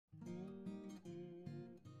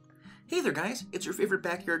Hey there guys, it's your favorite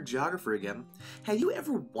backyard geographer again. Have you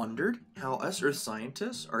ever wondered how us earth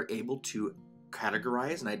scientists are able to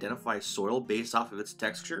categorize and identify soil based off of its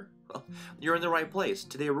texture? Well, you're in the right place.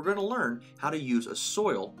 Today we're going to learn how to use a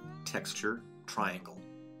soil texture triangle.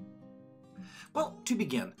 Well, to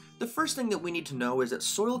begin, the first thing that we need to know is that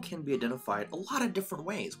soil can be identified a lot of different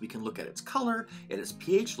ways. We can look at its color, at its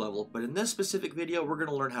pH level, but in this specific video we're going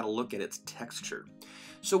to learn how to look at its texture.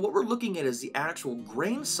 So what we're looking at is the actual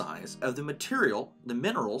grain size of the material, the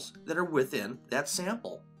minerals that are within that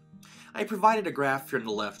sample. I provided a graph here on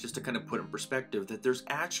the left just to kind of put in perspective that there's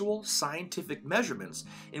actual scientific measurements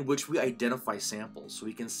in which we identify samples. So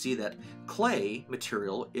we can see that clay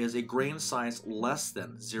material is a grain size less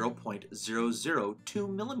than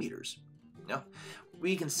 0.002 millimeters. Now,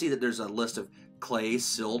 we can see that there's a list of clay,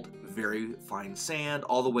 silt, very fine sand,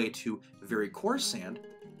 all the way to very coarse sand.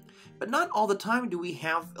 But not all the time do we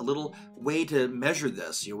have a little way to measure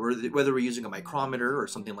this, whether we're using a micrometer or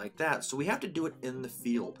something like that. So we have to do it in the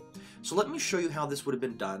field. So let me show you how this would have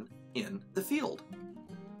been done in the field.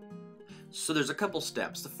 So there's a couple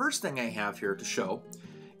steps. The first thing I have here to show,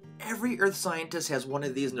 every earth scientist has one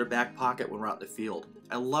of these in their back pocket when we're out in the field.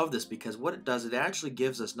 I love this because what it does, it actually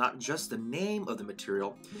gives us not just the name of the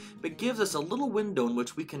material, but gives us a little window in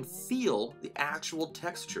which we can feel the actual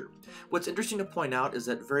texture. What's interesting to point out is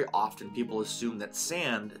that very often people assume that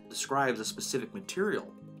sand describes a specific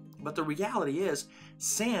material. But the reality is,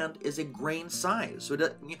 sand is a grain size. So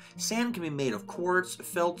sand can be made of quartz,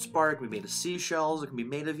 feldspar, it can be made of seashells, it can be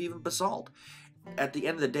made of even basalt. At the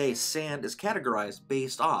end of the day, sand is categorized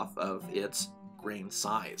based off of its grain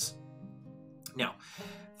size. Now,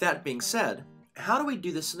 that being said, how do we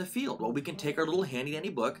do this in the field? Well, we can take our little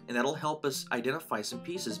handy-dandy book, and that'll help us identify some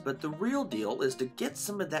pieces, but the real deal is to get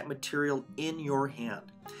some of that material in your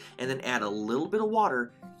hand, and then add a little bit of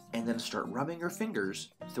water, and then start rubbing your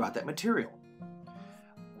fingers throughout that material.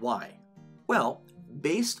 Why? Well,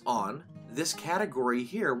 based on this category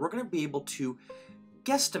here, we're going to be able to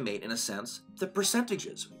guesstimate, in a sense, the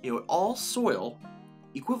percentages. All soil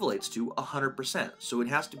equivalates to 100%. So it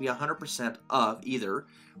has to be 100% of either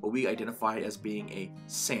what we identify as being a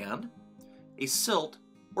sand, a silt,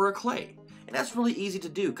 or a clay. And that's really easy to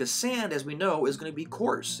do because sand, as we know, is going to be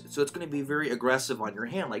coarse. So it's going to be very aggressive on your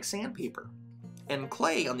hand, like sandpaper. And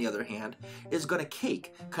clay, on the other hand, is going to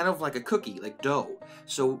cake, kind of like a cookie, like dough.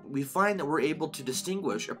 So we find that we're able to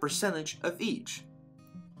distinguish a percentage of each.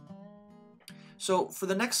 So for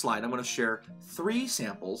the next slide, I'm going to share 3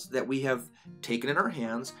 samples that we have taken in our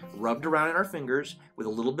hands, rubbed around in our fingers with a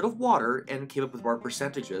little bit of water, and came up with our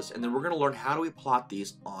percentages. And then we're going to learn how do we plot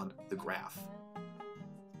these on the graph.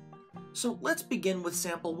 So let's begin with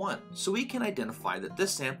sample 1. So we can identify that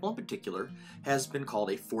this sample in particular has been called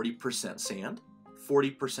a 40% sand,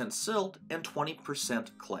 40% silt, and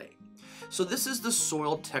 20% clay. So this is the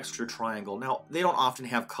soil texture triangle. Now, they don't often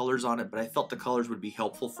have colors on it, but I felt the colors would be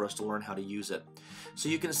helpful for us to learn how to use it. So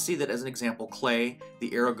you can see that as an example, clay,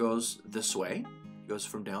 the arrow goes this way, it goes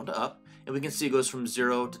from down to up, and we can see it goes from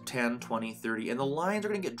 0 to 10, 20, 30, and the lines are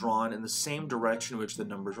going to get drawn in the same direction in which the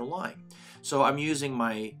numbers are lying. So I'm using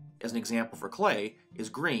as an example for clay, is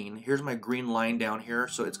green. Here's my green line down here,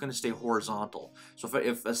 so it's going to stay horizontal. So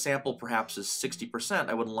if a sample perhaps is 60%,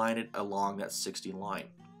 I would line it along that 60 line.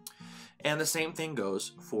 And the same thing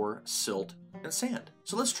goes for silt and sand.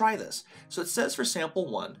 So let's try this. So it says for sample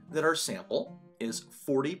 1 that our sample is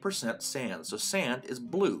 40% sand. So sand is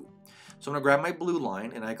blue. So I'm going to grab my blue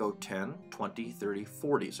line and I go 10, 20, 30,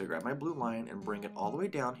 40. So I grab my blue line and bring it all the way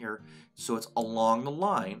down here so it's along the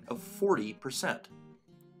line of 40%.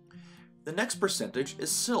 The next percentage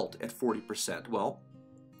is silt at 40%. Well,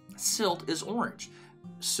 silt is orange.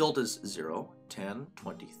 Silt is 0, 10,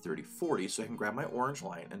 20, 30, 40, so I can grab my orange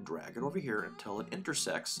line and drag it over here until it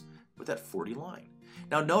intersects with that 40 line.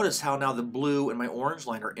 Now notice how now the blue and my orange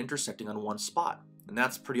line are intersecting on one spot, and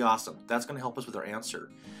that's pretty awesome. That's going to help us with our answer,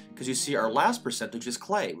 because you see our last percentage is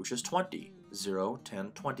clay, which is 20. 0,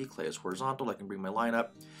 10, 20, clay is horizontal. I can bring my line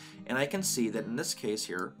up, and I can see that in this case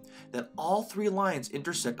here, that all 3 lines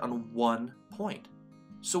intersect on one point.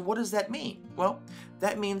 So what does that mean? Well,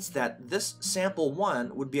 that means that this sample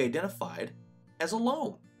 1 would be identified as a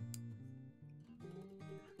loam.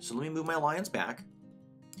 So let me move my lines back.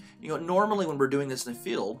 Normally when we're doing this in the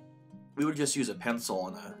field, we would just use a pencil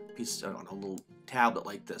on a little tablet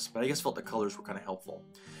like this, but I just felt the colors were kind of helpful.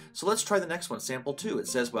 So let's try the next one, sample 2. It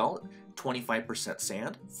says, well, 25%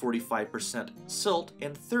 sand, 45% silt,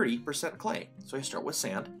 and 30% clay. So I start with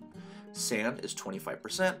sand. Sand is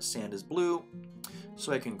 25%, sand is blue.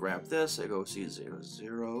 So I can grab this, I go see 0,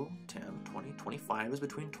 0, 10, 20, 25 is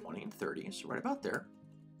between 20 and 30, so right about there.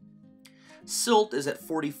 Silt is at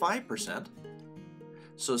 45%.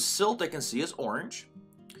 So silt I can see is orange.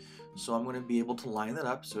 So I'm going to be able to line that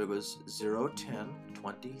up. So it goes 0, 10,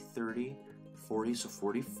 20, 30, 40. So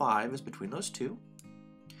 45 is between those two.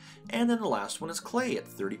 And then the last one is clay at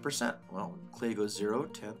 30%. Well, clay goes 0,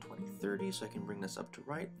 10, 20, 30. So I can bring this up to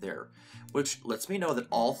right there, which lets me know that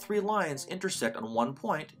all three lines intersect on one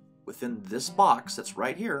point within this box that's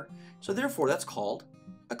right here. So therefore, that's called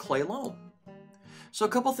a clay loam. So a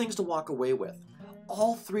couple things to walk away with.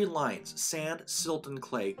 All three lines, sand, silt, and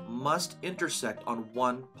clay, must intersect on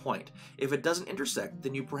one point. If it doesn't intersect,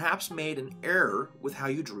 then you perhaps made an error with how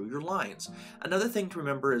you drew your lines. Another thing to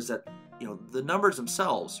remember is that the numbers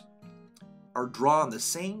themselves are drawn the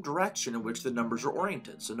same direction in which the numbers are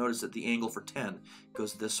oriented. So notice that the angle for 10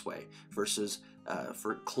 goes this way versus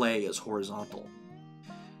for clay is horizontal.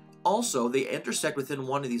 Also, they intersect within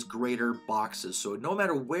one of these greater boxes. So no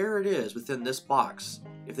matter where it is within this box,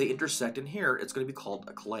 if they intersect in here, it's going to be called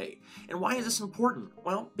a clay. And why is this important?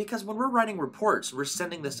 Well, because when we're writing reports, we're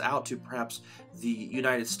sending this out to perhaps the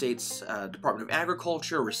United States Department of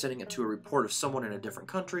Agriculture, or we're sending it to a report of someone in a different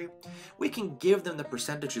country. We can give them the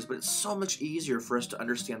percentages, but it's so much easier for us to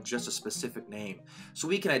understand just a specific name. So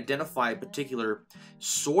we can identify a particular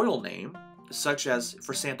soil name, such as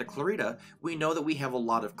for Santa Clarita, we know that we have a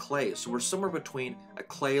lot of clay. So we're somewhere between a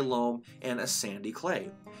clay loam and a sandy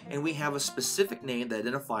clay. And we have a specific name that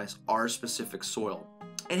identifies our specific soil.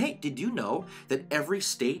 And hey, did you know that every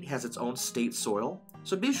state has its own state soil?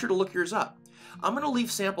 So be sure to look yours up. I'm going to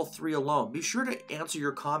leave sample 3 alone. Be sure to answer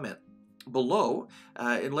your comment below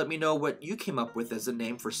and let me know what you came up with as a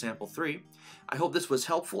name for sample 3. I hope this was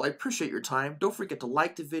helpful. I appreciate your time. Don't forget to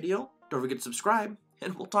like the video. Don't forget to subscribe,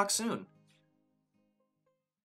 and we'll talk soon.